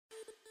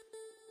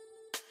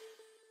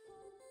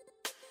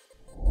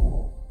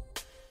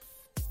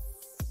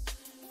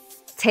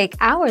Take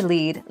our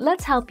lead,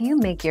 let's help you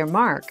make your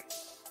mark.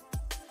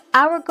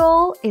 Our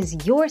goal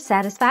is your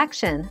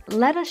satisfaction.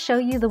 Let us show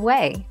you the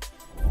way.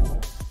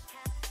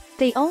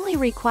 They only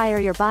require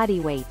your body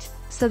weight,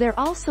 so they're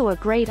also a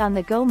great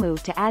on-the-go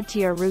move to add to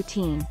your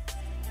routine.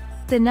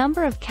 The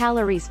number of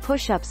calories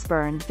push-ups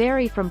burn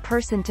vary from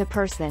person to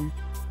person.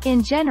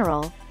 In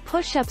general,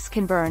 push-ups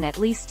can burn at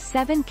least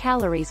 7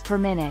 calories per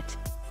minute.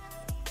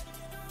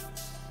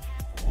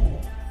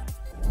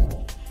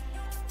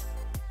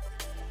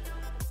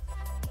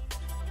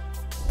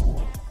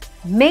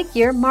 Make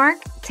your mark,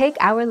 take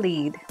our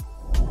lead.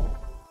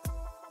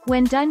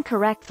 When done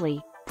correctly,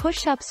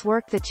 push-ups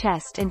work the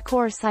chest and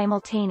core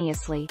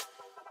simultaneously.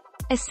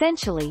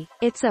 Essentially,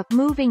 it's a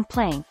moving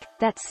plank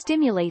that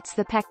stimulates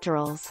the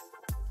pectorals.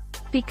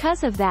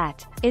 Because of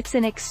that, it's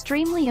an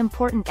extremely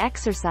important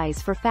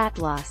exercise for fat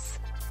loss.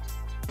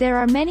 There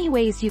are many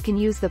ways you can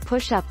use the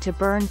push-up to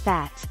burn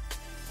fat.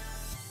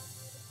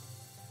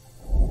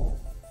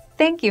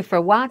 Thank you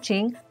for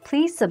watching.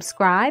 Please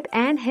subscribe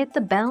and hit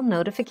the bell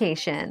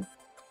notification.